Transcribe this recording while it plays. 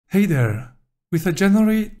Hey there! With the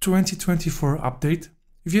January 2024 update,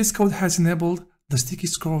 VS Code has enabled the sticky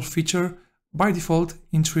scroll feature by default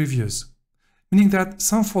in tree views, meaning that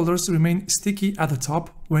some folders remain sticky at the top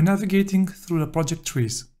when navigating through the project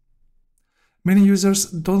trees. Many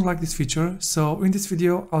users don't like this feature, so in this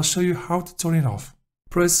video I'll show you how to turn it off.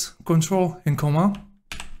 Press Ctrl and comma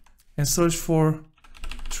and search for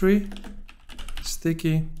tree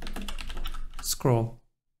sticky scroll.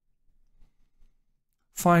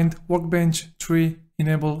 Find Workbench tree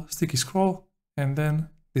enable sticky scroll and then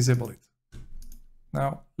disable it.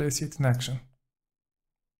 Now let's see it in action.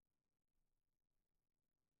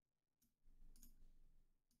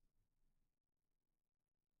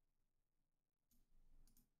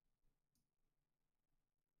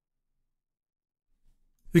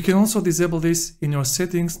 You can also disable this in your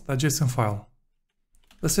settings.json file.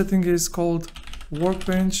 The setting is called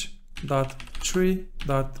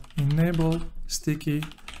workbench.tree.enable sticky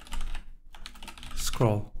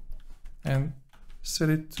scroll and set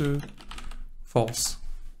it to false.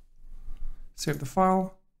 Save the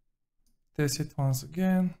file, test it once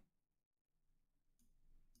again,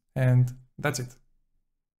 and that's it.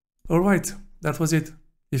 Alright, that was it.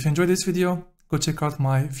 If you enjoyed this video, go check out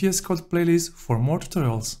my VS Code playlist for more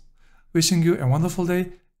tutorials. Wishing you a wonderful day,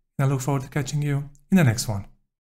 and I look forward to catching you in the next one.